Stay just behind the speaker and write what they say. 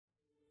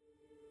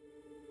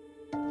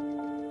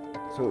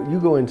So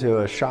you go into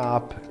a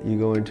shop, you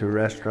go into a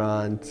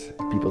restaurant,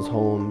 people's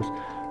homes,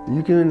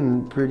 you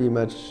can pretty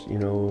much,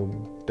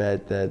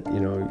 bet that,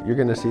 you're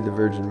gonna see the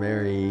Virgin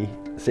Mary,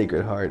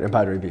 Sacred Heart, and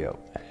Padre Pio.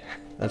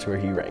 That's where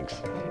he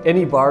ranks.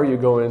 Any bar you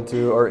go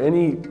into or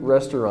any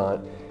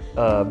restaurant,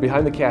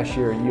 behind the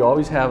cashier, you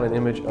always have an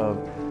image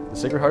of the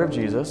Sacred Heart of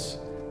Jesus,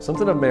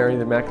 something of Mary,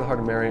 the Immaculate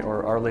Heart of Mary,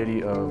 or Our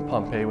Lady of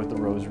Pompeii with the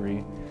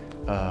Rosary.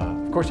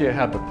 Of course, you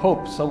have the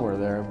Pope somewhere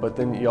there, but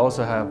then you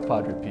also have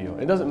Padre Pio.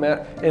 It doesn't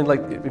matter, and like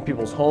in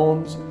people's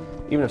homes,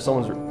 even if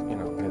someone's,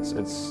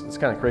 it's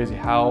kind of crazy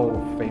how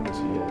famous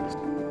he is.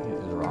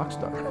 He's a rock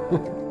star.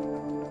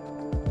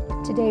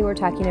 Today we're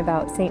talking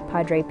about St.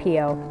 Padre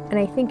Pio, and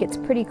I think it's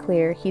pretty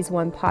clear he's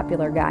one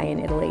popular guy in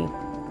Italy.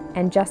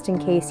 And just in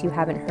case you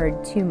haven't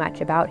heard too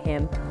much about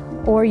him,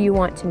 or you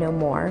want to know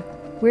more,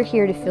 we're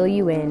here to fill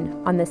you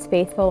in on this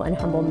faithful and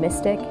humble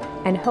mystic,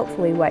 and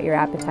hopefully whet your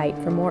appetite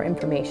for more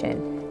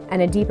information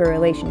and a deeper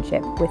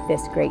relationship with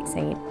this great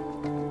saint.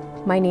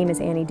 My name is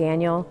Annie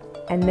Daniel,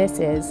 and this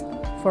is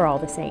For All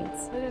the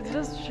Saints. It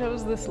just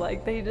shows this,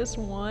 they just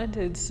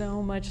wanted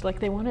so much,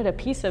 they wanted a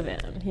piece of him,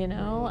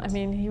 I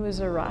mean, he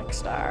was a rock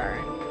star.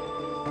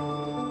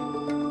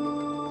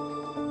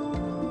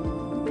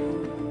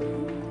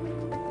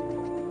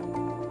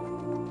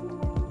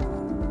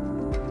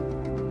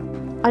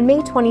 On May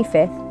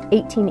 25th,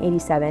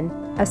 1887,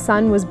 a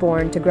son was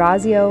born to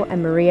Grazio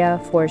and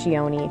Maria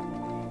Forgione.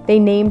 They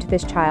named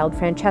this child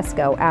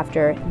Francesco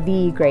after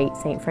the great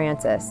St.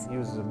 Francis. He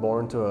was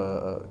born to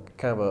a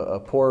kind of a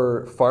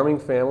poor farming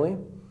family.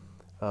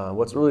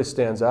 What really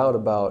stands out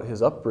about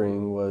his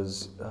upbringing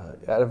was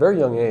at a very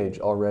young age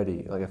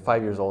already, at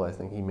 5 years old, I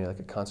think, he made a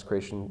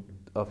consecration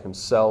of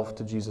himself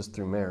to Jesus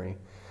through Mary.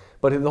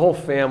 But the whole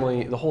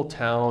family, the whole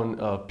town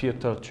of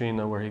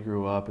Pietrelcina, where he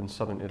grew up in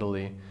southern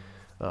Italy,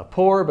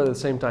 poor, but at the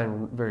same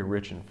time very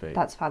rich in faith.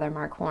 That's Father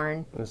Mark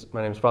Horn.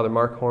 My name is Father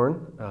Mark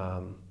Horn.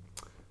 I'm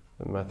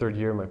in my third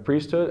year of my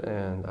priesthood,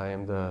 and I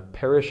am the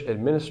parish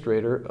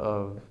administrator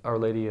of Our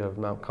Lady of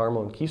Mount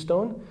Carmel in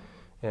Keystone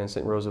and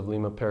St. Rose of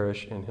Lima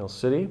Parish in Hill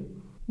City.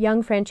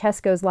 Young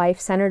Francesco's life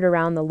centered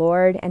around the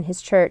Lord and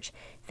his church,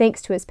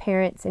 thanks to his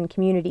parents and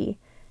community.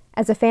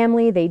 As a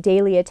family, they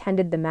daily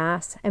attended the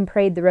Mass and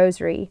prayed the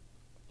Rosary.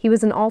 He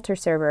was an altar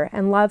server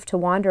and loved to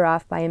wander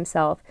off by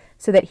himself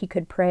so that he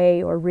could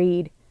pray or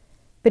read.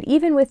 But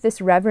even with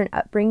this reverent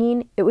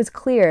upbringing, it was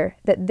clear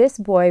that this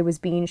boy was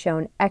being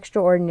shown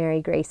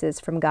extraordinary graces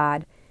from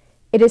God.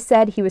 It is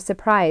said he was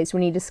surprised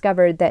when he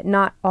discovered that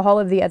not all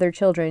of the other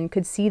children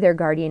could see their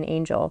guardian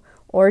angel,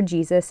 or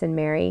Jesus and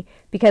Mary,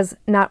 because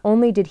not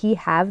only did he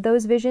have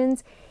those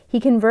visions, he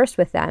conversed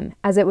with them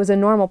as it was a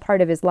normal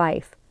part of his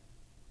life.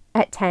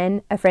 At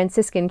 10, a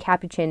Franciscan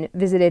Capuchin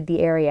visited the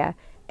area,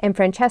 and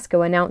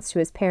Francesco announced to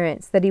his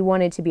parents that he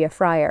wanted to be a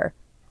friar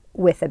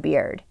with a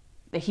beard.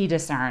 He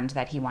discerned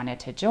that he wanted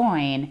to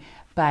join,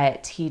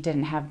 but he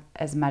didn't have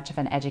as much of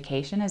an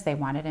education as they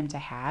wanted him to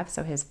have,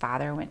 so his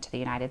father went to the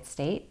United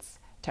States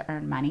to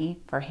earn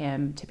money for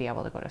him to be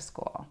able to go to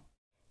school.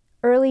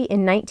 Early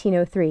in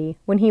 1903,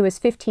 when he was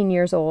 15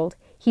 years old,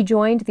 he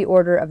joined the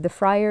Order of the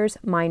Friars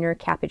Minor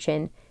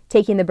Capuchin,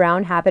 taking the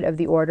brown habit of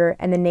the order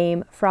and the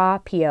name Fra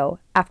Pio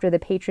after the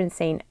patron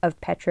saint of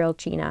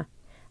Pietrelcina.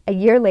 A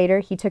year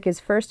later, he took his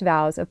first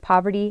vows of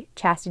poverty,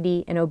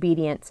 chastity, and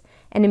obedience,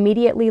 and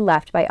immediately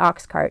left by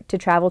ox cart to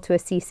travel to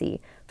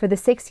Assisi for the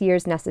 6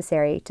 years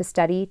necessary to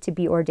study to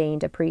be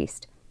ordained a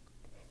priest.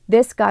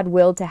 This God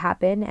willed to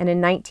happen, and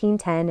in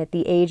 1910, at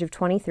the age of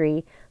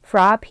 23,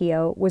 Fra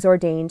Pio was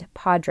ordained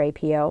Padre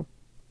Pio.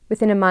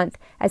 Within a month,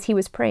 as he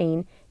was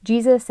praying,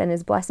 Jesus and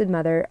his Blessed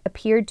Mother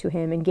appeared to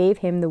him and gave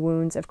him the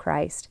wounds of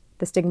Christ,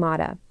 the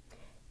stigmata.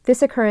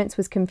 This occurrence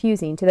was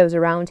confusing to those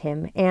around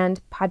him,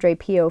 and Padre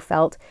Pio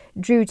felt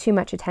drew too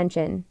much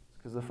attention.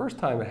 Because the first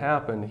time it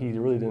happened, he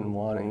really didn't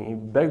want it. He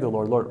begged the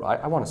Lord,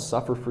 I want to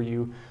suffer for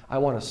you. I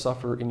want to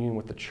suffer in union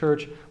with the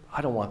church.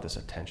 I don't want this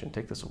attention.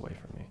 Take this away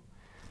from me.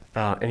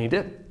 And he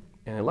did,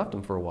 and it left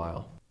him for a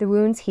while. The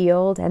wounds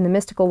healed, and the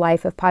mystical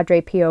life of Padre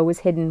Pio was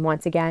hidden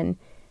once again.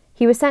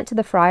 He was sent to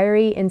the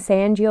friary in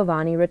San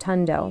Giovanni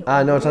Rotondo.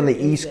 No, it's on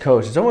the East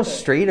Coast. It's almost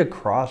straight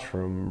across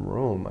from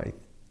Rome.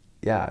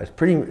 It's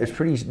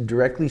pretty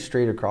directly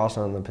straight across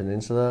on the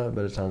peninsula,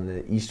 but it's on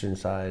the eastern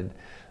side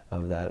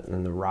of that,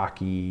 and the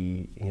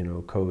rocky,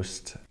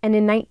 coast. And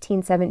in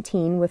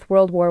 1917, with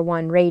World War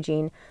I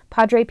raging,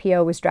 Padre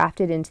Pio was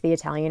drafted into the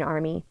Italian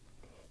army.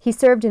 He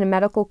served in a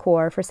medical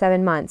corps for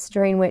 7 months,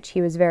 during which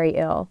he was very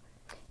ill.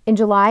 In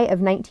July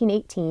of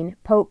 1918,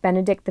 Pope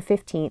Benedict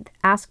XV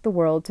asked the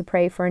world to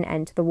pray for an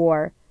end to the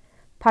war.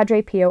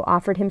 Padre Pio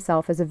offered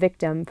himself as a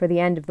victim for the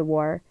end of the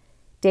war.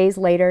 Days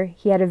later,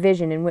 he had a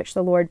vision in which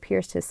the Lord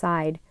pierced his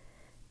side.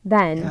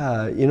 Then...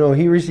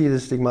 he received the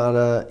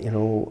stigmata,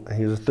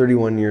 he was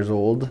 31 years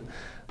old.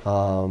 It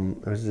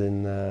was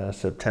in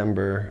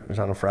September, it was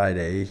on a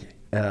Friday.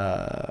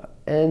 The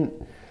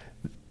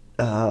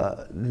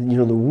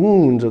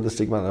wounds of the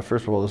stigmata,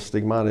 first of all, the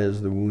stigmata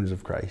is the wounds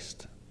of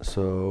Christ.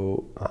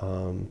 So,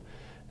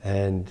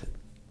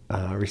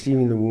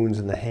 receiving the wounds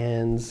in the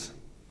hands,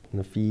 and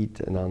the feet,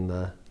 and on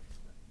the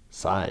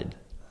side.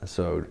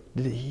 So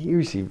he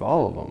received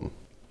all of them.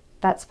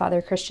 That's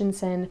Father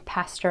Christensen,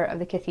 pastor of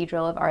the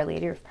Cathedral of Our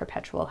Lady of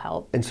Perpetual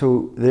Help. And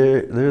so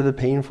they're the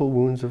painful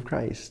wounds of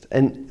Christ.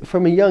 And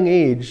from a young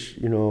age,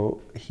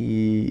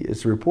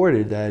 it's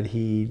reported that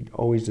he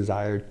always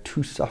desired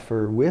to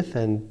suffer with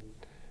and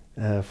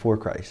for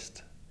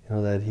Christ.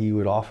 That he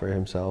would offer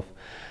himself.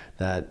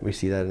 That we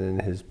see that in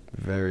his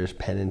various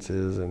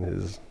penances and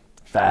his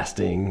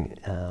fasting.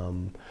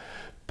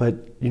 But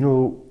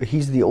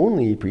he's the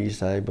only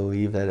priest, I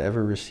believe, that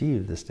ever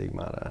received the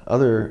stigmata.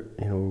 Other,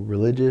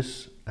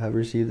 religious have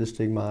received the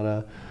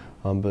stigmata,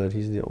 but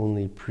he's the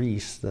only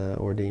priest, the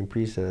ordained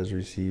priest, that has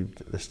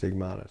received the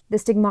stigmata. The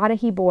stigmata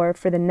he bore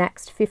for the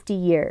next 50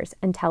 years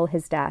until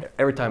his death.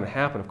 Every time it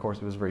happened, of course,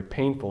 it was very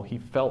painful. He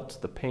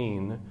felt the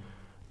pain,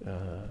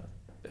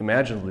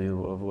 imaginably,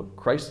 of what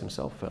Christ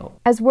himself felt.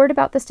 As word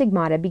about the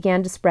stigmata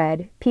began to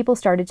spread, people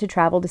started to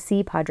travel to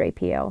see Padre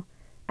Pio.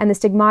 And the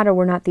stigmata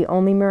were not the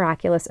only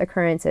miraculous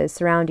occurrences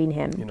surrounding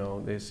him.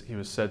 He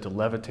was said to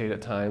levitate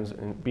at times,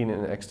 and being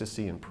in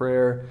ecstasy in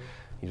prayer.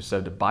 He was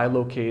said to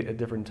bilocate at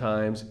different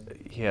times.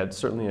 He had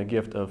certainly a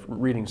gift of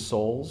reading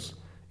souls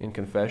in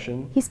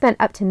confession. He spent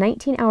up to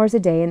 19 hours a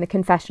day in the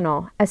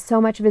confessional, as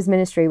so much of his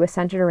ministry was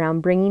centered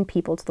around bringing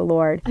people to the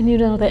Lord. And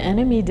the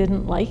enemy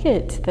didn't like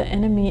it.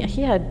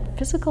 He had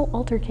physical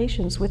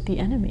altercations with the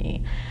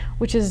enemy,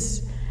 which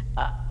is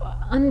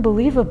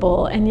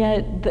unbelievable, and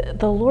yet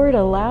the Lord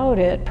allowed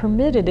it,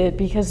 permitted it,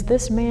 because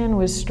this man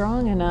was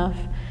strong enough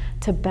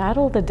to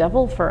battle the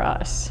devil for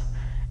us.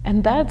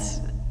 And that's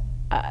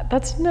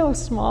no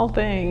small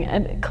thing.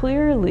 And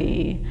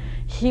clearly,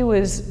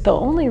 the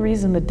only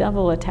reason the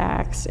devil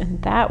attacks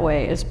in that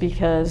way is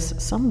because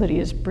somebody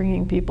is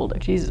bringing people to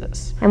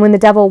Jesus. And when the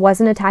devil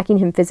wasn't attacking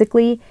him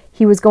physically,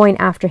 he was going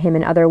after him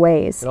in other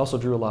ways. It also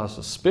drew a lot of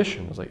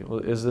suspicion. It was like, well,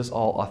 is this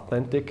all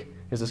authentic?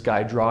 Is this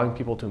guy drawing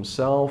people to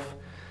himself?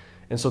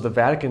 And so the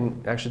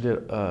Vatican actually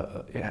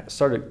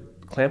started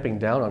clamping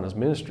down on his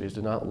ministries,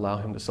 did not allow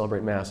him to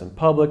celebrate Mass in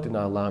public, did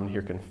not allow him to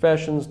hear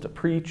confessions, to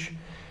preach,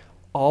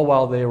 all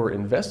while they were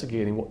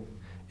investigating.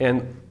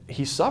 And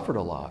he suffered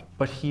a lot,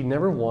 but he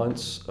never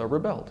once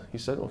rebelled. He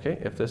said, okay,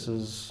 if this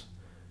is,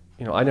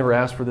 I never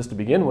asked for this to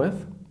begin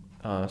with,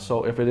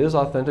 so if it is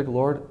authentic,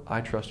 Lord, I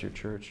trust your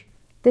church.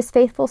 This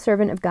faithful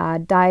servant of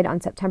God died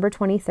on September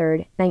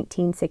 23,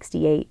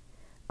 1968.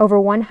 Over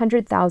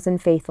 100,000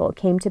 faithful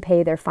came to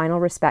pay their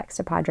final respects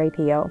to Padre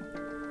Pio.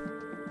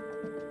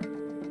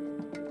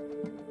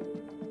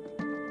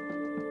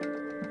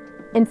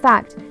 In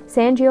fact,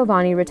 San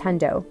Giovanni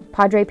Rotondo,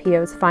 Padre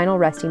Pio's final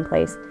resting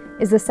place,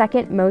 is the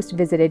second most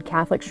visited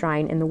Catholic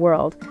shrine in the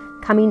world,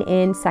 coming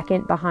in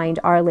second behind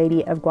Our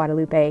Lady of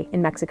Guadalupe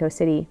in Mexico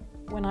City.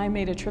 When I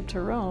made a trip to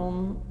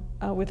Rome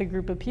with a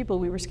group of people,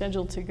 we were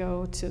scheduled to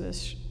go to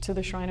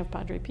the shrine of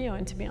Padre Pio,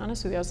 and to be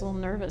honest with you, I was a little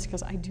nervous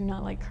because I do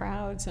not like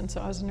crowds, and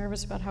so I was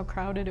nervous about how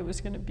crowded it was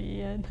going to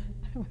be, and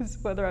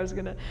whether I was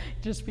going to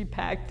just be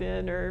packed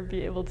in or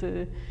be able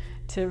to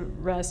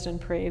rest and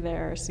pray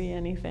there or see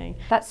anything.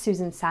 That's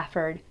Susan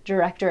Safford,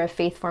 Director of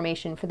Faith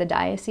Formation for the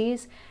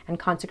Diocese and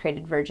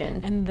Consecrated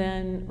Virgin. And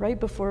then right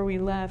before we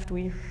left,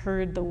 we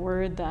heard the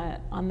word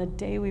that on the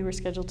day we were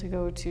scheduled to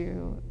go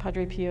to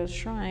Padre Pio's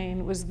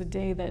shrine was the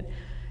day that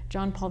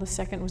John Paul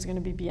II was going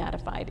to be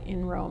beatified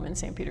in Rome in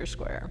St. Peter's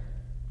Square.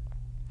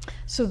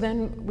 So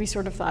then we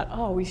sort of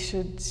thought, we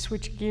should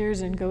switch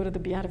gears and go to the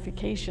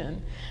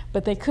beatification.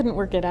 But they couldn't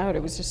work it out.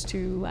 It was just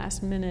too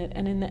last minute.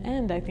 And in the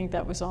end, I think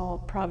that was all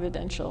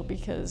providential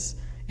because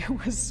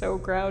it was so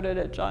crowded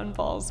at John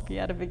Paul's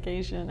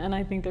beatification. And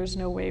I think there's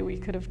no way we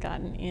could have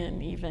gotten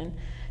in even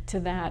to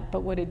that.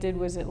 But what it did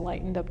was it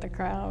lightened up the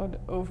crowd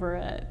over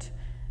at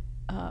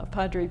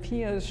Padre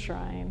Pio's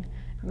shrine,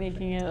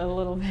 making it a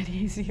little bit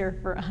easier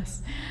for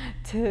us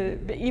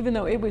even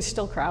though it was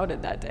still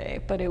crowded that day,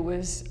 but it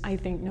was, I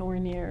think, nowhere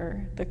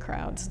near the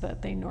crowds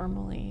that they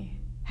normally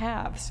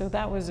have. So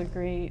that was a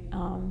great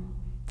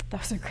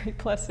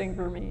blessing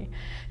for me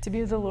to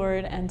be with the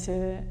Lord and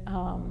to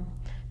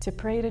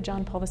pray to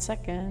John Paul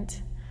II,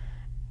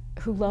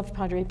 who loved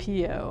Padre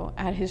Pio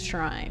at his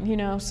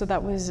shrine. So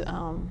that was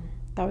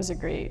a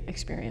great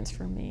experience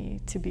for me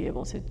to be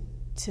able to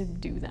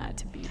do that,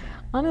 to be there.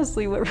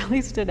 Honestly, what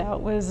really stood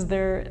out was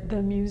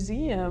the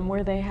museum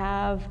where they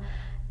have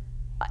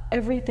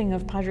everything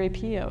of Padre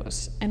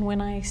Pio's. And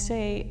when I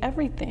say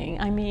everything,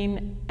 I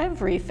mean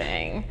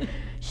everything.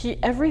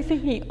 Everything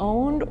he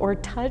owned or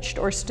touched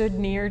or stood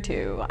near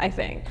to, I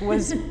think,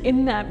 was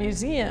in that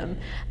museum.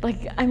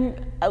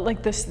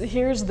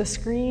 Here's the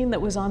screen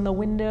that was on the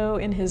window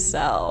in his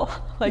cell.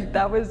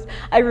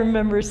 I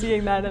remember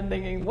seeing that and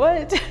thinking,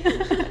 what?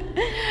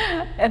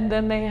 And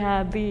then they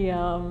had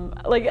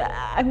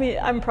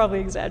I'm probably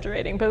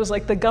exaggerating, but it was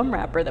like the gum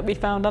wrapper that we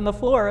found on the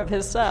floor of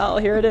his cell.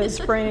 Here it is,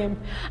 framed.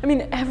 I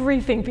mean,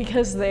 everything,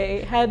 because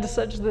they had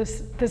such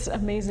this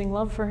amazing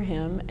love for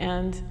him.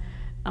 And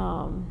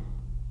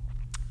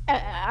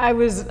I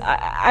was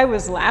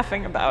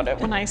laughing about it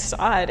when I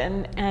saw it,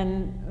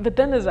 but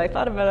then as I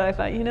thought about it, I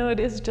thought, it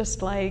is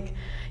just like,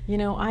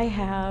 I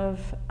have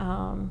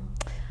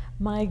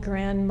my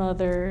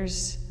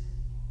grandmother's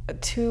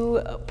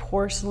 2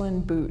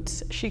 porcelain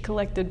boots. She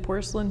collected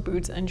porcelain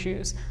boots and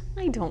shoes.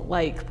 I don't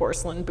like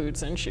porcelain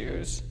boots and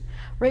shoes,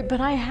 right?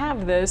 But I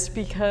have this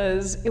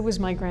because it was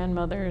my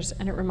grandmother's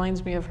and it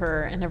reminds me of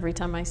her, and every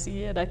time I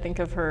see it, I think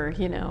of her,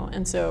 you know,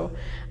 and so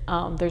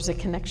there's a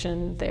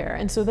connection there.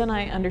 And so then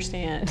I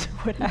understand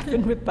what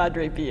happened with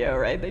Padre Pio,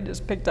 right? They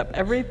just picked up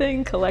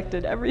everything,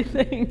 collected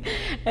everything,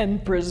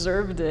 and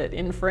preserved it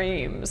in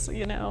frames,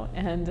 you know,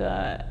 and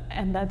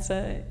that's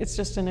it's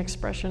just an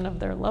expression of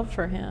their love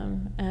for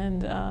him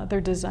and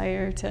their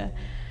desire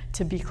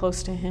to be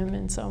close to him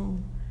in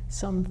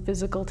some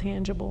physical,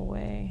 tangible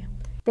way.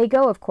 They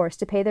go, of course,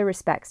 to pay their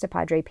respects to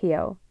Padre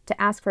Pio,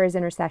 to ask for his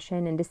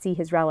intercession and to see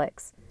his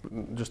relics.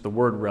 Just the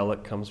word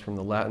relic comes from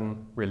the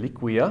Latin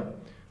reliquia,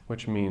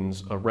 which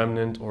means a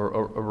remnant or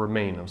a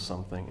remain of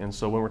something. And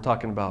so when we're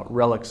talking about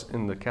relics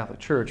in the Catholic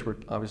Church, we're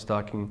obviously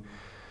talking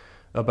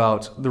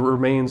about the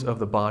remains of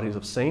the bodies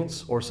of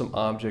saints or some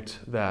object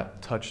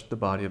that touched the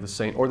body of the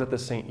saint or that the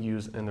saint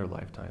used in their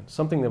lifetime.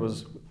 Something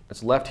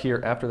that's left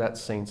here after that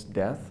saint's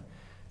death.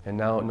 And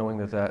now knowing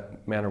that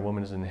that man or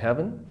woman is in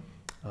heaven,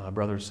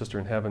 brother or sister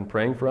in heaven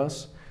praying for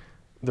us,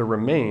 the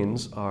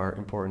remains are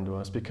important to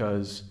us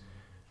because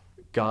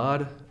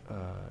God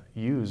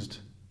used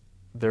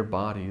their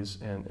bodies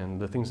and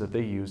the things that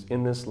they used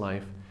in this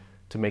life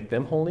to make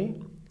them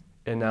holy.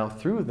 And now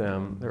through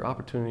them, there are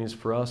opportunities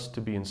for us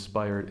to be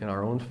inspired in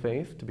our own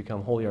faith, to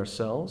become holy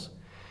ourselves.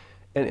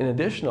 And in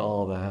addition to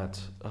all that,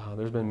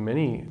 there's been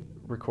many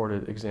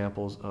recorded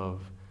examples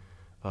of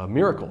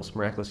miracles,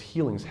 miraculous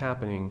healings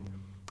happening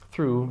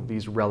through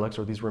these relics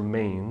or these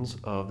remains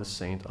of the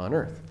saint on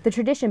earth. The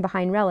tradition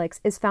behind relics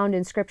is found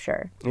in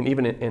Scripture. And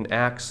even in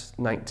Acts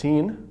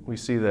 19, we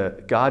see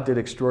that God did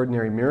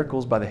extraordinary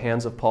miracles by the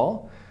hands of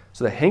Paul,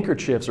 so that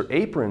handkerchiefs or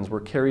aprons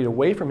were carried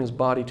away from his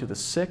body to the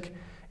sick,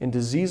 and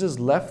diseases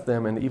left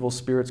them, and the evil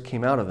spirits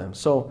came out of them.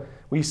 So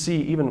we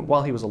see, even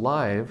while he was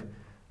alive,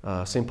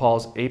 St.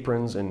 Paul's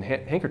aprons and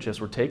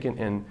handkerchiefs were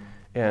taken,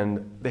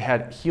 and they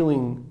had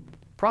healing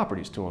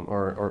properties to them,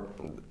 or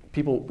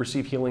people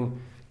received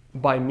healing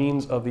by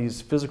means of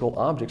these physical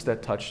objects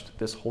that touched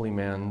this holy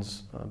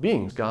man's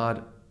being.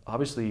 God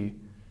obviously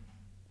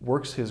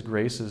works his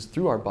graces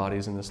through our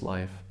bodies in this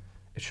life.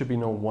 It should be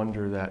no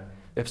wonder that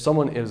if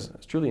someone is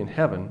truly in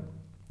heaven,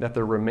 that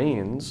their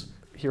remains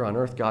here on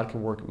earth, God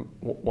can work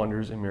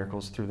wonders and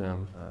miracles through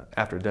them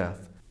after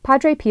death.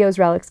 Padre Pio's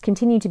relics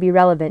continue to be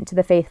relevant to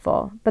the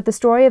faithful, but the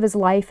story of his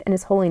life and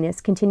his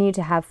holiness continue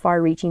to have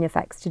far-reaching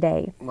effects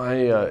today. My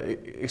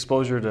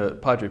exposure to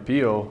Padre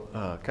Pio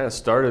kind of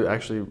started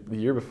actually the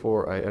year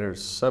before I entered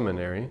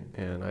seminary,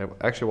 and I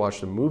actually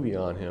watched a movie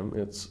on him.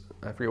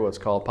 I forget what it's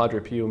called,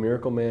 Padre Pio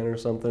Miracle Man or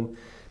something,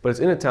 but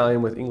it's in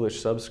Italian with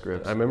English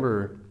subscripts. I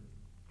remember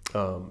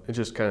it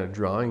just kind of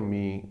drawing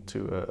me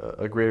to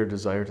a greater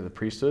desire to the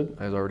priesthood.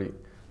 I was already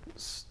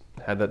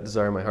had that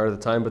desire in my heart at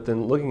the time, but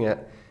then looking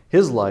at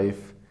his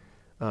life,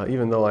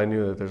 even though I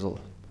knew that there's a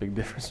big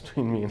difference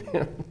between me and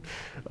him,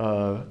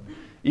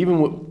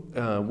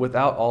 even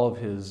without all of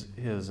his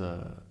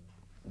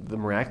the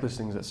miraculous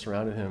things that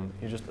surrounded him,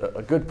 he was just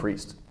a good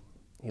priest.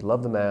 He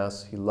loved the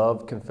Mass, he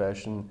loved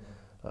confession,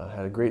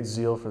 had a great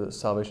zeal for the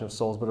salvation of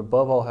souls, but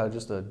above all had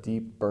just a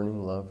deep,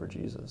 burning love for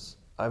Jesus.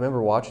 I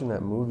remember watching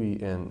that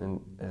movie and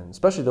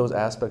especially those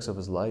aspects of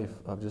his life,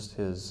 of just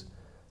his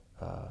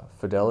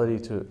fidelity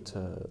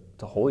to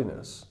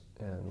holiness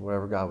and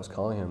whatever God was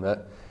calling him.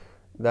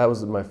 That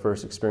was my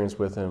first experience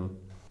with him.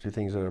 2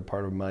 things that are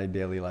part of my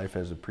daily life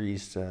as a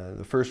priest.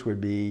 The first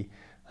would be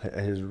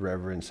his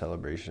reverent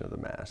celebration of the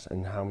Mass,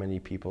 and how many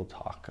people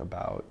talk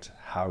about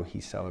how he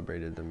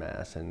celebrated the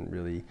Mass, and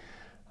really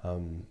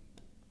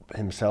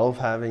himself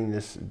having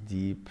this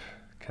deep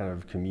kind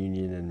of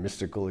communion and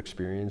mystical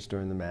experience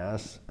during the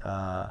Mass,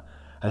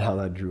 and how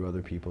that drew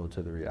other people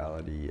to the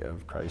reality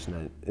of Christ.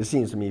 And it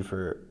seems to me,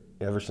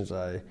 ever since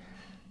I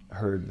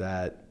heard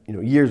that,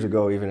 years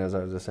ago, even as I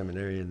was a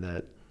seminarian,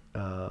 that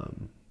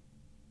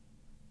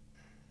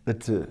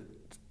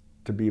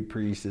to be a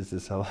priest is to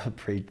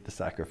celebrate the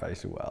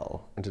sacrifice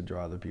well and to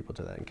draw other people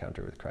to that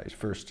encounter with Christ.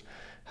 First,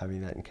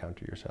 having that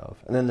encounter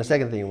yourself. And then the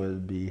second thing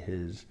would be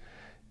his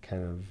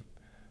kind of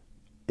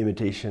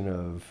imitation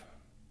of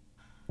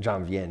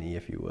John Vianney,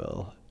 if you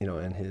will,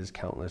 and his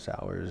countless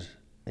hours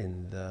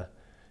in the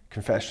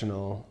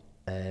confessional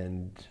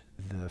and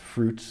the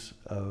fruits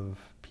of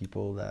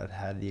people that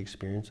had the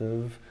experience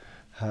of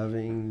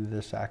having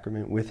the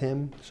sacrament with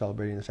him,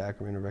 celebrating the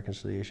sacrament of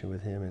reconciliation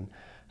with him, and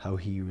how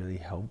he really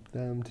helped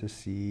them to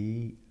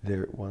see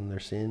their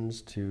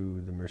sins to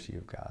the mercy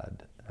of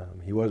God.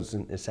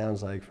 It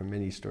sounds like from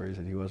many stories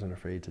that he wasn't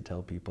afraid to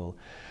tell people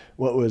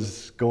what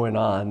was going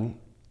on,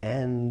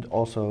 and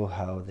also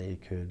how they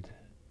could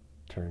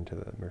turn to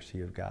the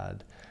mercy of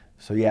God.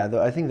 So yeah,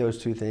 I think those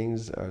 2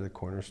 things are the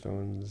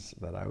cornerstones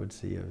that I would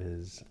see of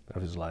his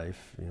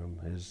life.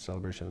 His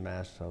celebration of the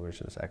Mass,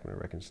 celebration of the sacrament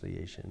of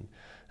reconciliation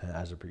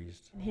as a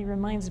priest. He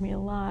reminds me a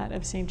lot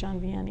of St.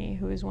 John Vianney,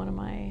 who is one of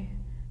my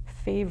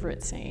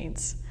favorite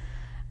saints,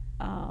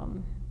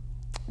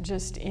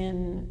 just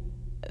in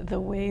the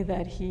way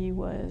that he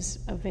was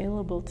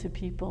available to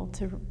people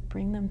to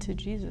bring them to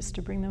Jesus,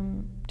 to bring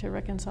them, to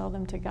reconcile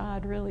them to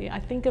God, really. I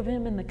think of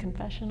him in the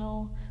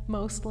confessional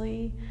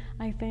mostly,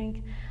 I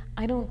think.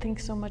 I don't think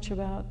so much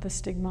about the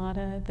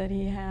stigmata that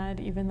he had,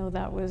 even though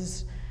that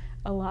was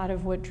a lot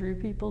of what drew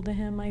people to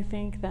him, I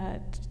think,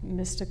 that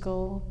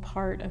mystical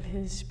part of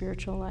his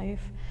spiritual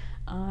life.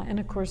 And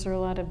of course, there are a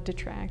lot of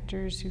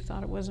detractors who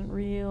thought it wasn't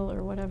real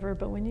or whatever,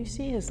 but when you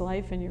see his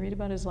life and you read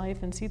about his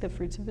life and see the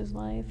fruits of his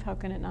life, how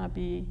can it not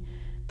be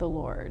the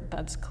Lord?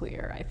 That's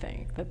clear, I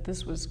think, that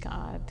this was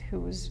God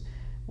who was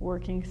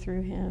working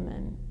through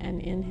him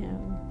and in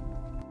him.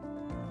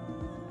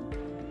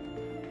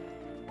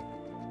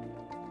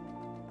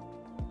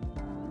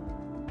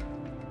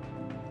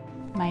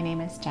 My name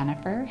is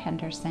Jennifer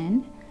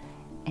Henderson,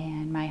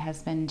 and my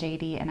husband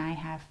JD and I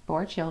have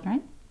 4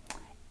 children.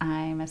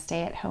 I'm a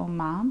stay-at-home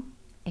mom,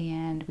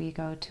 and we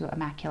go to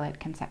Immaculate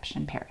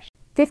Conception Parish.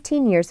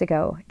 15 years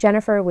ago,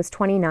 Jennifer was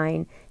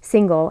 29,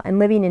 single, and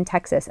living in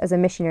Texas as a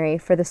missionary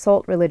for the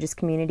Salt religious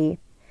community.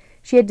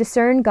 She had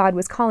discerned God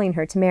was calling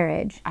her to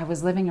marriage. I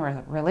was living in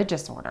a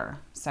religious order,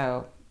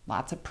 so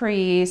lots of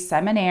priests,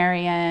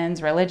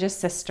 seminarians, religious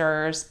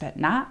sisters, but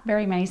not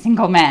very many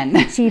single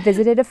men. She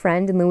visited a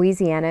friend in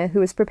Louisiana who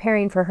was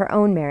preparing for her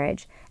own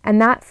marriage,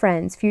 and that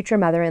friend's future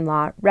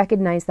mother-in-law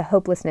recognized the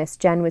hopelessness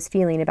Jen was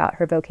feeling about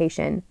her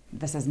vocation.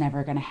 This is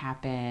never going to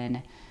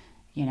happen.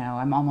 You know,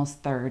 I'm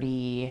almost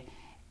 30.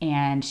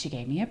 And she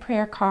gave me a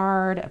prayer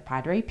card of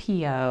Padre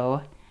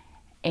Pio.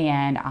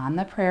 And on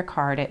the prayer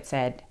card, it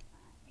said,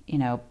 you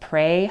know,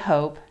 pray,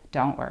 hope,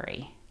 don't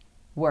worry.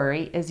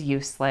 Worry is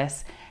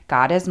useless.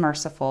 God is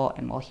merciful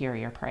and will hear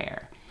your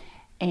prayer.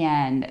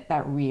 And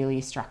that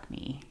really struck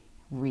me,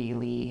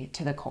 really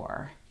to the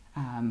core,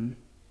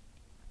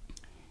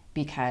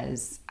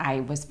 because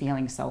I was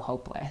feeling so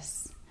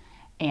hopeless.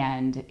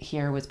 And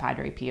here was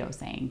Padre Pio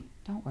saying,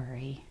 don't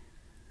worry,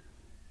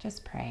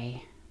 just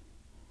pray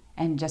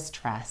and just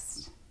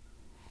trust.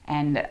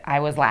 And I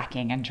was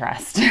lacking in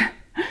trust.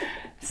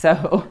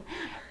 So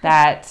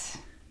that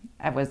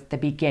was the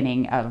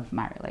beginning of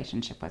my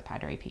relationship with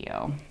Padre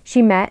Pio.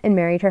 She met and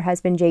married her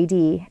husband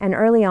JD, and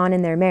early on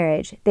in their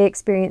marriage, they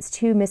experienced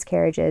 2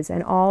 miscarriages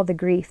and all the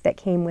grief that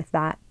came with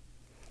that.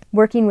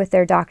 Working with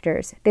their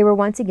doctors, they were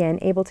once again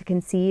able to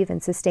conceive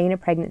and sustain a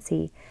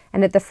pregnancy,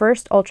 and at the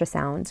first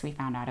ultrasound, we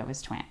found out it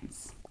was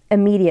twins.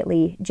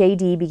 Immediately,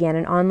 JD began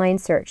an online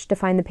search to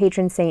find the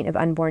patron saint of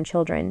unborn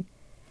children.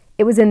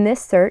 It was in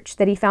this search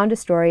that he found a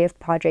story of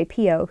Padre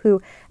Pio,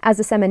 who, as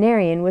a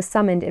seminarian, was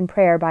summoned in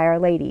prayer by Our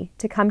Lady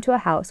to come to a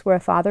house where a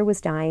father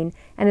was dying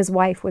and his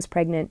wife was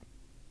pregnant.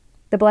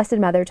 The Blessed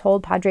Mother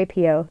told Padre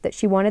Pio that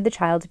she wanted the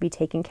child to be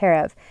taken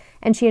care of,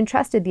 and she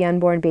entrusted the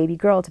unborn baby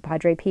girl to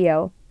Padre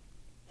Pio.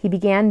 He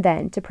began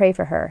then to pray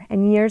for her,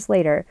 and years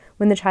later,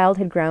 when the child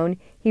had grown,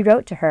 he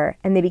wrote to her,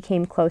 and they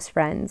became close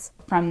friends.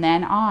 From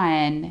then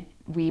on,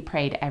 we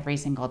prayed every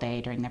single day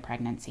during the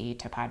pregnancy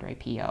to Padre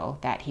Pio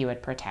that he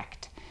would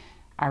protect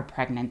our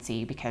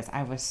pregnancy, because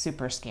I was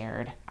super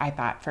scared. I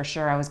thought for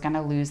sure I was going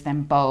to lose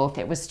them both.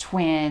 It was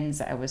twins.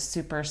 I was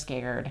super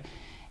scared.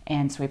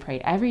 And so we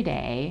prayed every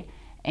day,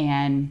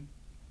 and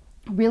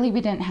really we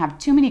didn't have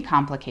too many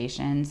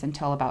complications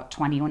until about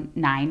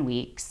 29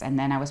 weeks, and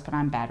then I was put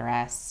on bed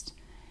rest,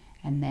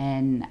 and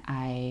then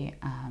I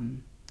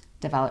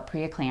developed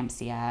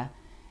preeclampsia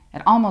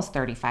at almost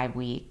 35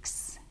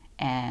 weeks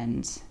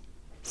and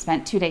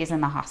spent 2 days in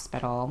the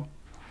hospital,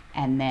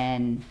 and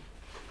then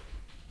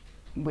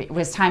it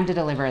was time to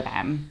deliver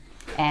them.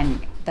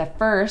 And the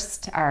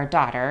first, our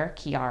daughter,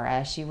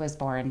 Kiara, she was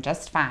born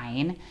just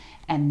fine.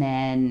 And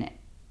then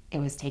it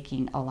was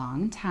taking a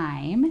long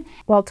time.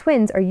 While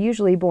twins are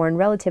usually born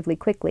relatively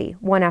quickly,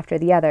 one after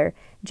the other,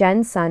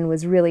 Jen's son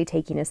was really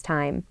taking his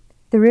time.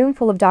 The room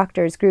full of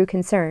doctors grew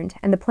concerned,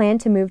 and the plan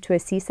to move to a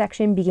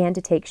C-section began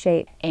to take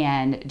shape.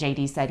 And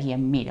JD said he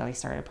immediately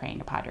started praying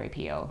to Padre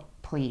Pio,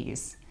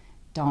 please,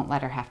 don't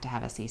let her have to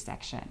have a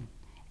C-section.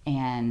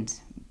 And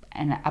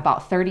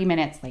about 30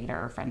 minutes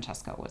later,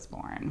 Francesco was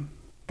born.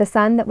 The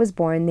son that was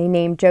born they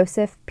named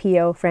Joseph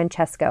Pio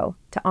Francesco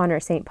to honor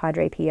St.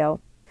 Padre Pio.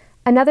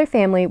 Another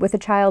family with a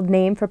child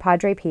named for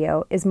Padre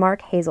Pio is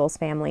Mark Hazel's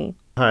family.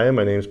 Hi,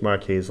 my name is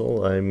Mark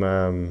Hazel.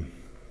 I'm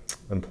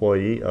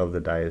employee of the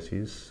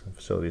diocese,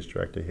 facilities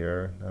director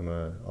here.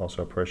 I'm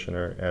also a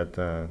parishioner at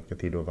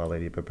Cathedral of Our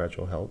Lady of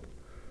Perpetual Help.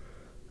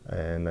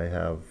 And I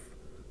have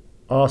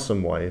an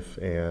awesome wife,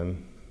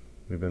 Anne.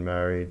 We've been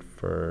married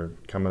for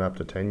coming up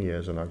to 10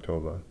 years in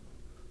October,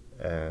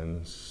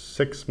 and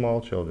 6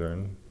 small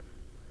children,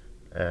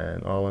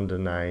 and all under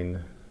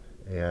 9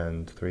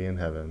 and 3 in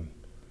heaven.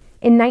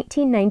 In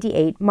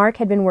 1998, Mark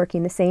had been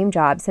working the same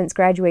job since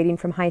graduating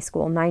from high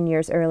school 9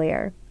 years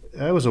earlier.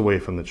 I was away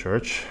from the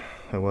church.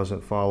 I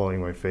wasn't following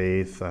my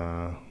faith.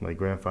 My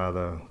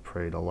grandfather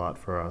prayed a lot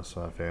for us,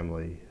 our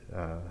family.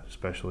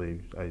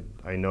 Especially,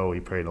 I know he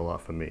prayed a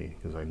lot for me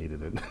because I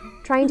needed it.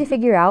 Trying to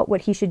figure out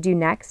what he should do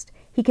next,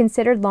 he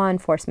considered law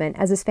enforcement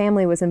as his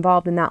family was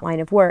involved in that line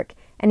of work,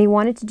 and he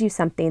wanted to do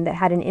something that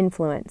had an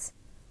influence.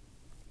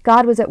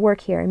 God was at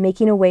work here,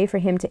 making a way for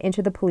him to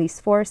enter the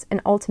police force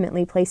and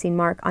ultimately placing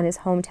Mark on his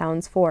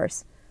hometown's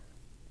force.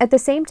 At the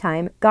same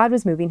time, God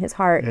was moving his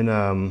heart. And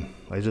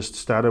I just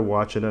started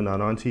watching it,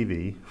 not on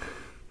TV.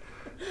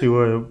 She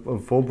wore a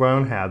full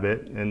brown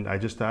habit, and I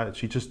just thought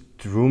she just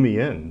drew me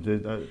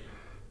in.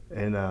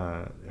 And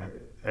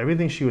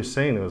everything she was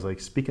saying, it was like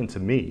speaking to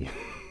me.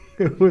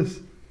 It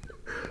was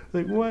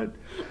like, what?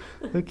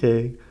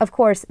 Okay. Of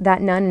course,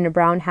 that nun in a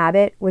brown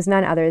habit was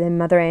none other than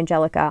Mother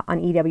Angelica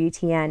on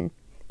EWTN.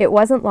 It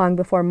wasn't long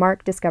before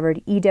Mark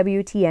discovered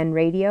EWTN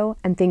radio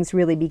and things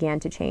really began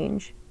to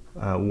change.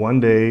 One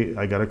day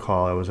I got a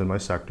call, I was in my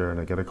sector, and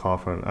I got a call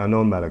from an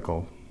unknown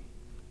medical.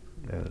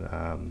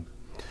 And,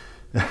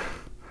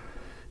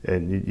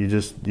 and you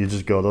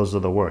just go, those are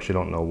the worst. You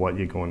don't know what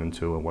you're going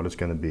into and what it's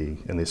going to be.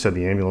 And they said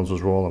the ambulance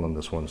was rolling on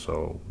this one,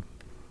 so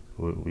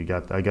I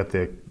got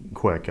there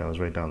quick. I was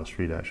right down the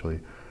street, actually.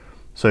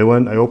 So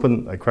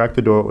I cracked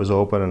the door, it was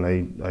open, and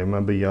I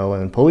remember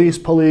yelling, police,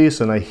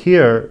 police, and I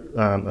hear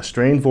a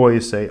strange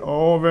voice say,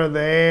 over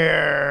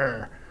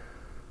there.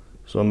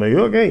 So I'm like,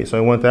 okay, so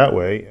I went that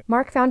way.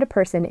 Mark found a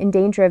person in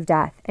danger of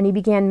death, and he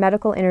began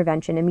medical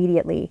intervention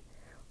immediately.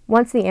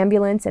 Once the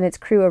ambulance and its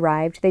crew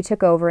arrived, they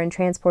took over and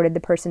transported the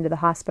person to the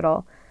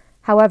hospital.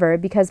 However,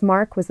 because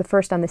Mark was the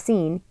first on the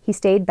scene, he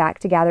stayed back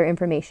to gather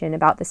information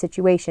about the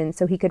situation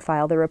so he could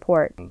file the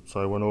report. So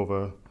I went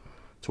over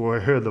to where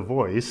I heard the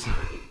voice.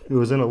 It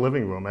was in a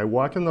living room. I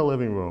walk in the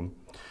living room,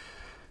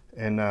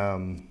 and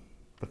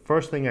the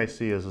first thing I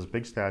see is this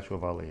big statue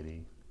of Our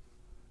Lady.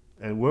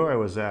 And where I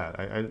was at,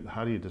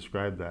 how do you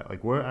describe that?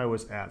 Like where I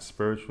was at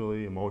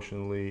spiritually,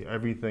 emotionally,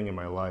 everything in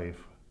my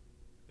life,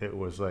 it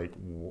was like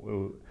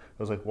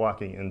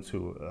walking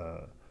into,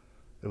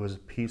 it was a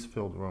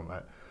peace-filled room.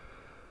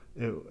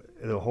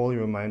 The holy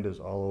reminders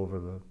all over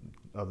the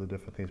other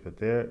different things, but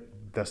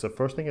that's the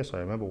first thing I saw. I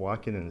remember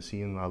walking in and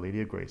seeing Our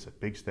Lady of Grace, a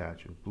big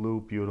statue,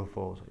 blue,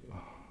 beautiful. Like,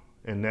 oh.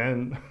 And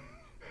then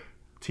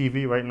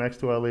TV right next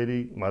to Our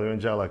Lady, Mother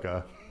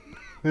Angelica.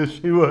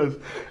 She was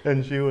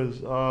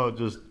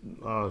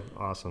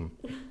awesome.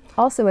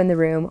 Also in the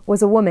room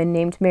was a woman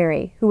named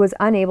Mary who was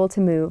unable to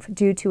move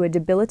due to a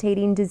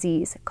debilitating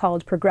disease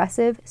called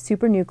progressive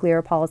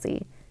supranuclear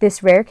palsy.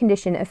 This rare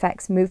condition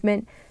affects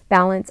movement,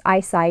 balance,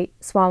 eyesight,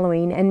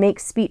 swallowing, and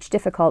makes speech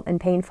difficult and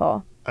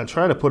painful. I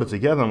try to put it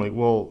together. I'm like,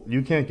 well,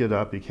 you can't get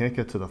up, you can't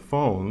get to the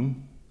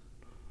phone,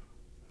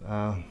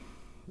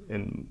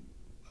 and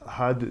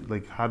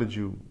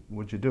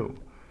what'd you do?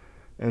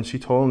 And she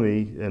told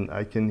me, and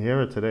I can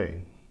hear it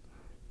today.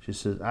 She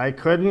says, I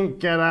couldn't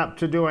get up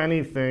to do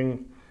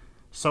anything,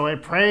 so I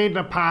prayed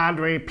to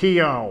Padre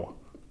Pio,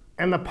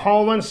 and the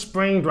Poland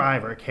Spring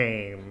driver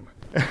came.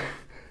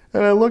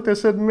 And I looked, I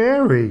said,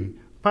 Mary,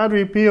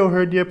 Padre Pio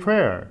heard your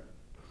prayer.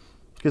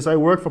 Because I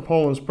worked for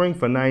Poland Spring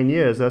for 9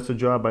 years, that's the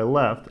job I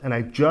left, and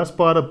I just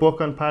bought a book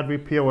on Padre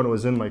Pio when it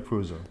was in my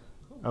cruiser.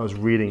 I was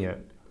reading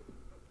it.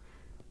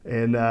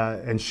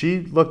 And she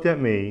looked at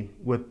me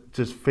with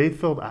just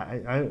faith-filled.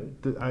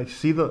 I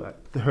see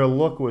her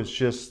look was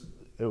just,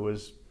 it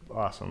was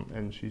awesome,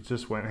 and she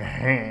just went.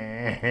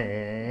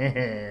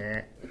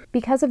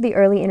 Because of the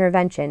early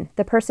intervention,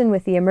 the person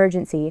with the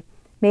emergency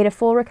made a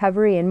full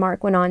recovery, and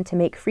Mark went on to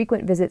make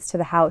frequent visits to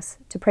the house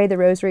to pray the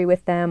rosary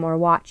with them or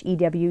watch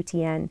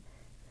EWTN.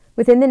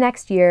 Within the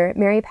next year,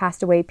 Mary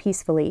passed away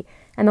peacefully,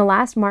 and the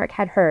last Mark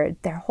had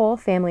heard, their whole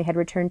family had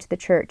returned to the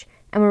church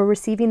and were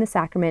receiving the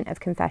sacrament of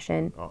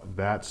confession.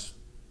 That's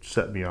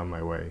set me on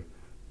my way,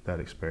 that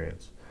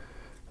experience.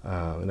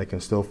 And I can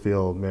still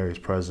feel Mary's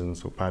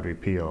presence with Padre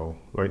Pio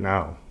right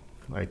now.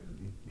 Like,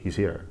 he's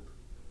here.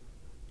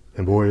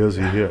 And boy, is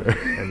he here.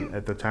 And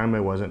at the time I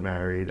wasn't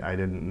married, I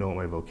didn't know what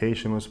my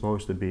vocation was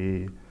supposed to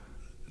be.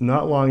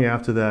 Not long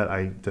after that,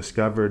 I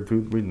discovered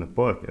through reading the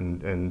book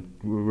and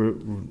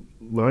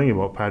learning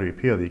about Padre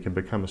Pio that you can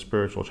become a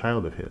spiritual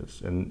child of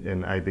his.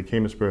 And I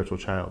became a spiritual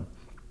child.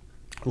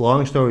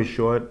 Long story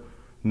short,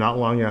 not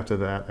long after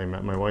that, I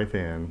met my wife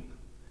Ann,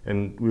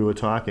 and we were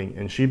talking,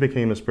 and she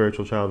became a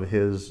spiritual child of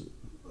his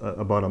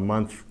about a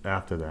month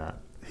after that.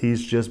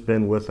 He's just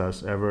been with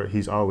us ever.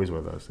 He's always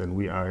with us, and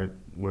we're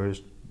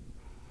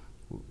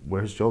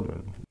his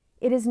children.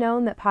 It is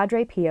known that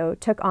Padre Pio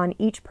took on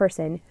each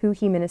person who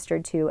he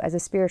ministered to as a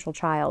spiritual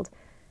child.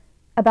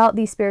 About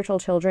these spiritual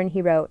children,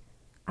 he wrote,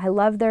 I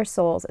love their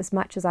souls as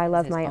much as I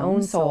love my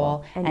own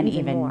soul, and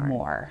even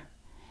more.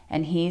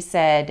 And he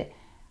said,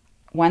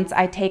 once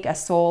I take a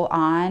soul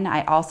on,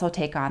 I also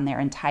take on their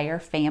entire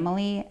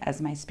family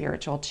as my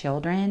spiritual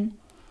children.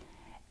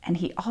 And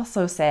he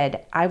also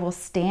said, I will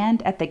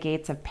stand at the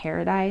gates of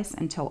paradise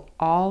until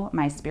all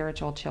my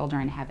spiritual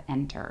children have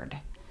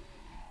entered.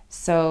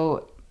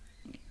 So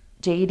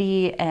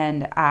JD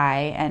and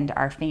I and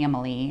our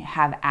family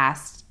have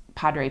asked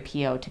Padre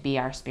Pio to be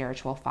our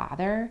spiritual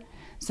father.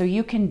 So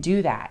you can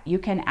do that. You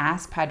can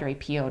ask Padre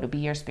Pio to be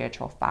your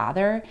spiritual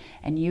father,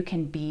 and you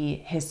can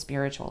be his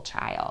spiritual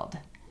child.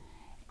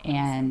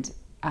 And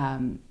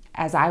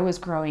as I was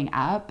growing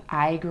up,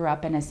 I grew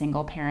up in a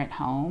single parent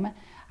home.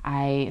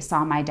 I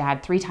saw my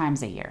dad 3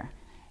 times a year.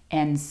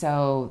 And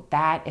so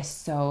that is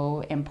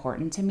so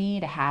important to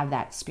me, to have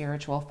that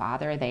spiritual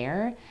father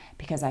there,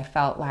 because I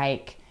felt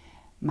like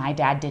my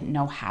dad didn't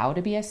know how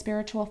to be a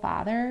spiritual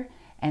father.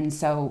 And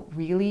so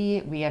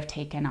really we have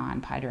taken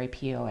on Padre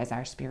Pio as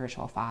our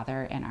spiritual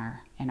father in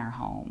our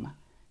home.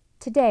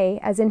 Today,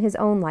 as in his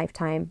own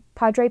lifetime,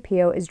 Padre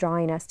Pio is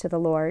drawing us to the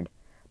Lord.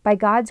 By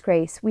God's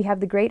grace, we have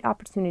the great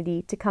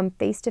opportunity to come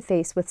face to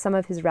face with some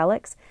of his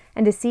relics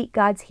and to seek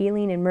God's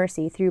healing and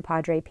mercy through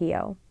Padre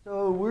Pio.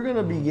 So we're going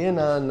to begin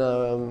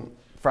on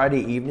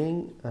Friday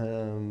evening,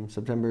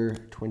 September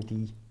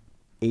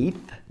 28th.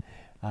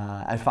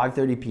 At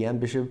 5:30 p.m.,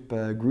 Bishop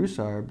Gruss,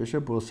 our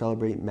bishop, will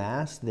celebrate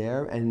Mass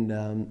there.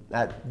 And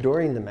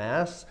during the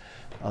Mass,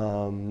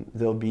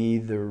 there'll be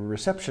the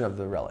reception of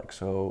the relics.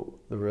 So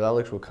the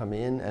relics will come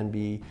in and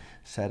be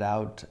set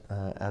out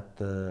at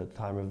the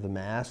time of the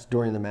Mass,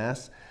 during the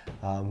Mass,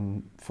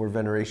 for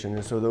veneration.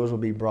 And so those will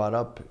be brought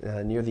up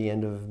near the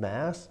end of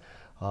Mass.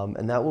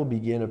 And that will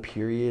begin a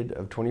period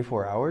of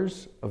 24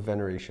 hours of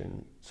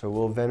veneration. So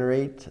we'll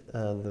venerate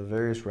the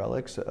various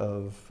relics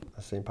of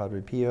St.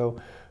 Padre Pio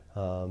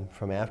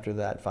from after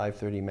that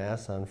 5:30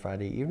 Mass on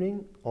Friday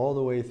evening all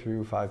the way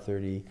through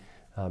 5:30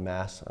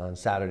 Mass on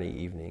Saturday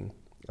evening.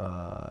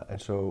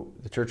 And so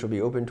the church will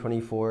be open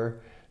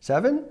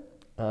 24/7.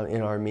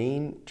 In our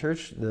main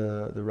church,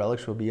 the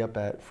relics will be up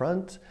at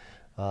front.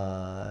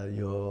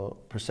 You'll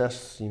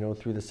process,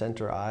 through the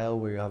center aisle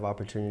where you have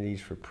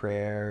opportunities for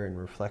prayer and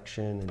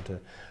reflection, and to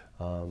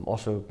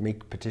also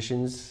make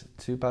petitions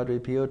to Padre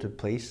Pio to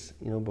place,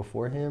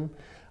 before him.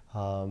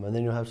 And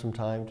then you'll have some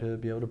time to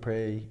be able to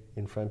pray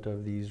in front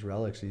of these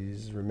relics,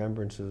 these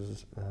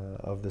remembrances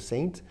of the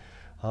saint.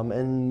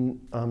 And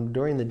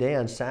during the day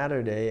on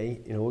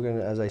Saturday, we're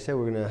gonna, as I said,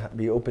 we're gonna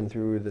be open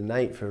through the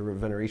night for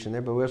veneration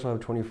there, but we also have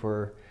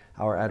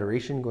 24-hour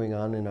adoration going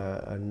on in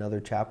another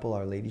chapel,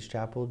 Our Lady's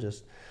Chapel,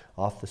 just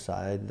off the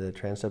side, the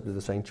transept of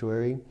the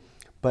sanctuary.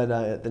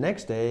 But the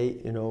next day,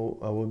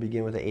 we'll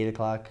begin with the 8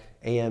 o'clock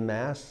a.m.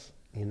 Mass,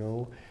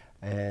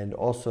 and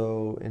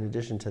also in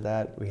addition to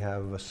that, we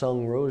have a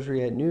sung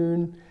rosary at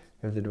noon,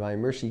 we have the Divine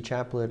Mercy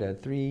Chaplet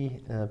at 3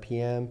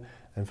 p.m.,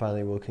 and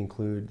finally, we'll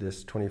conclude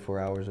this 24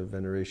 hours of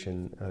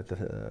veneration at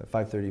the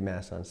 5:30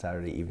 Mass on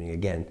Saturday evening,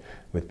 again,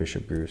 with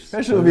Bishop Gruss.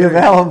 Special will be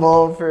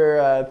available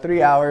for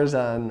 3 hours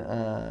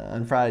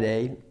on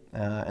Friday,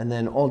 and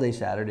then all day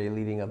Saturday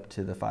leading up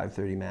to the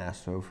 5:30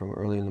 Mass, so from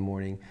early in the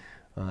morning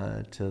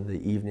till the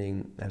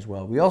evening as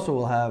well. We also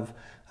will have,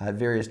 at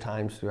various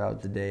times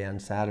throughout the day on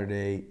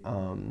Saturday,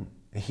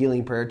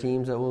 healing prayer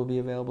teams that will be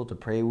available to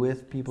pray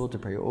with people, to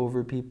pray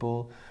over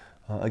people.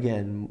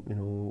 Again,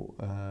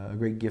 a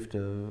great gift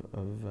of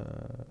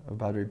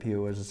Padre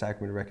Pio as a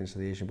sacrament of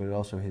reconciliation, but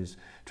also his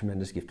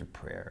tremendous gift of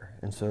prayer.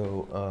 And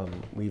so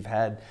we've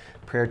had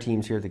prayer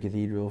teams here at the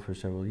cathedral for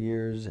several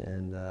years,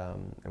 and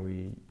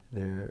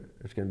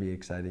it's going to be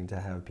exciting to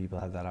have people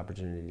have that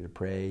opportunity to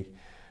pray,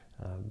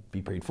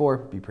 be prayed for,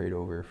 be prayed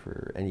over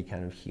for any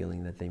kind of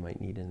healing that they might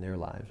need in their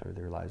lives or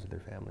their lives of their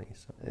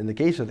families. So in the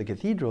case of the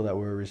cathedral that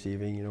we're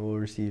receiving,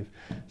 we'll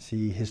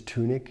see his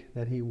tunic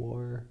that he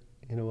wore.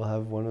 We'll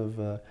have one of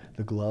the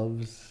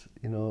gloves,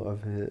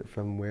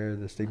 from where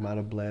the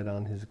stigmata bled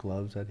on his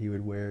gloves that he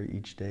would wear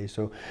each day.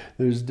 So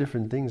there's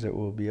different things that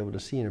we'll be able to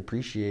see and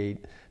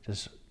appreciate.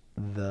 Just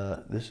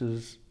this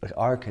is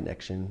our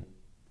connection,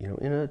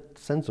 in a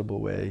sensible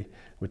way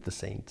with the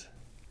saint.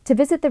 To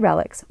visit the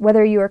relics,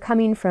 whether you are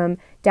coming from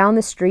down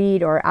the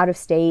street or out of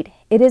state,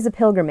 it is a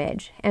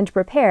pilgrimage. And to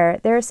prepare,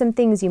 there are some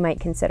things you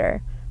might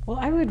consider. Well,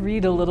 I would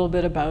read a little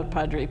bit about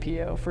Padre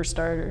Pio for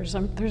starters.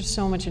 There's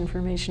so much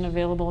information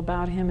available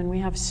about him, and we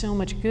have so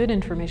much good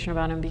information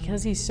about him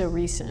because he's so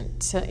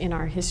recent in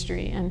our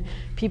history and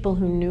people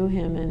who knew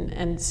him.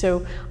 And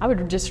so I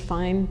would just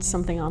find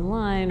something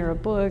online or a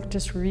book,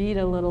 just read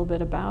a little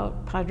bit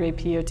about Padre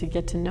Pio to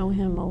get to know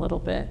him a little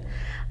bit.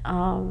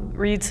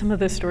 Read some of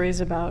the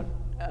stories about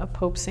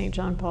Pope St.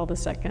 John Paul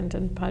II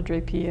and Padre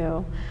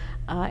Pio.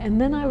 And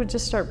then I would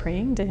just start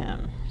praying to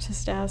him,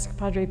 just ask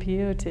Padre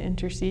Pio to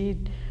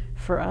intercede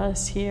for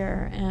us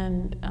here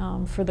and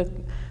for the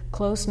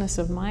closeness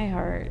of my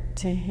heart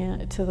to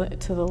him, to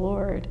the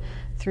Lord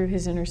through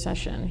his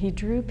intercession. He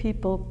drew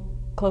people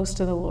close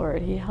to the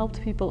Lord. He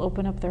helped people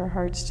open up their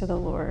hearts to the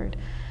Lord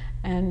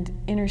and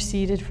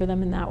interceded for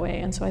them in that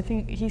way. And so I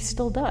think he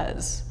still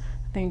does.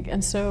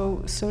 And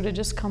so to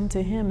just come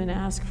to him and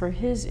ask for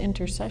his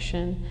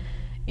intercession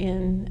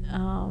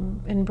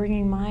in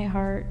bringing my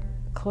heart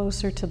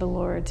closer to the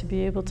Lord, to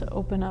be able to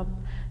open up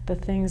the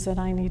things that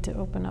I need to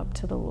open up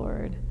to the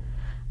Lord,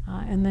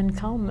 and then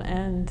come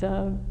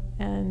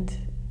and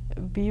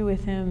be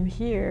with him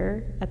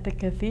here at the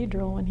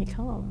cathedral when he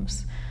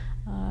comes,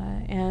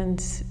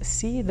 and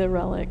see the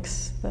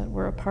relics that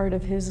were a part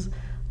of his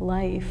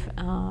life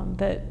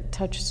that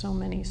touched so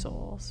many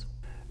souls.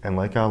 And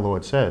like our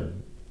Lord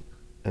said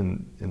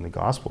in the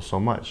gospel so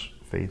much,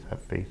 faith,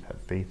 have faith,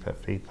 have faith, have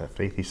faith, have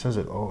faith. He says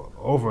it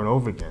over and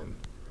over again.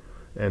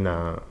 And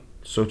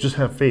so just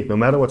have faith. No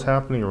matter what's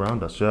happening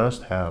around us,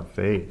 just have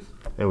faith.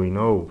 And we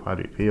know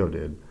Padre Pio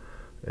did,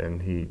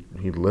 and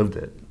he lived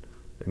it.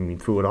 I mean,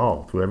 through it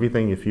all, through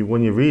everything.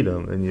 When you read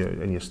him and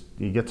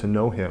you get to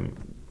know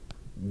him,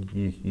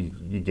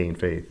 you gain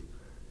faith,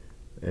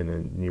 and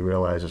then you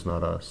realize it's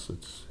not us,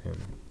 it's him,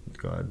 it's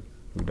God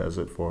who does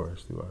it for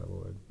us through our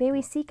Lord. May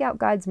we seek out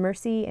God's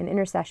mercy and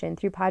intercession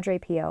through Padre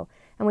Pio,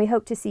 and we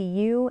hope to see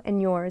you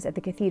and yours at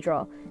the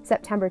Cathedral,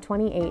 September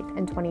 28th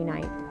and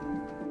 29th.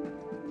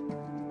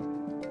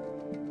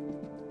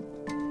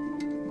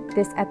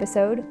 This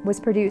episode was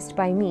produced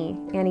by me,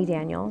 Annie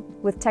Daniel,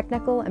 with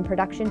technical and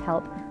production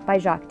help by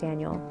Jacques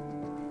Daniel.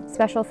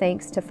 Special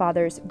thanks to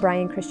Fathers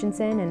Brian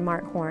Christensen and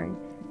Mark Horn,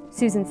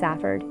 Susan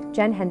Safford,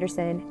 Jen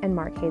Henderson, and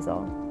Mark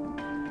Hazel.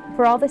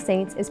 For All the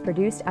Saints is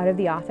produced out of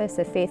the Office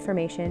of Faith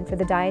Formation for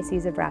the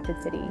Diocese of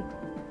Rapid City.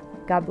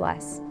 God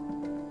bless.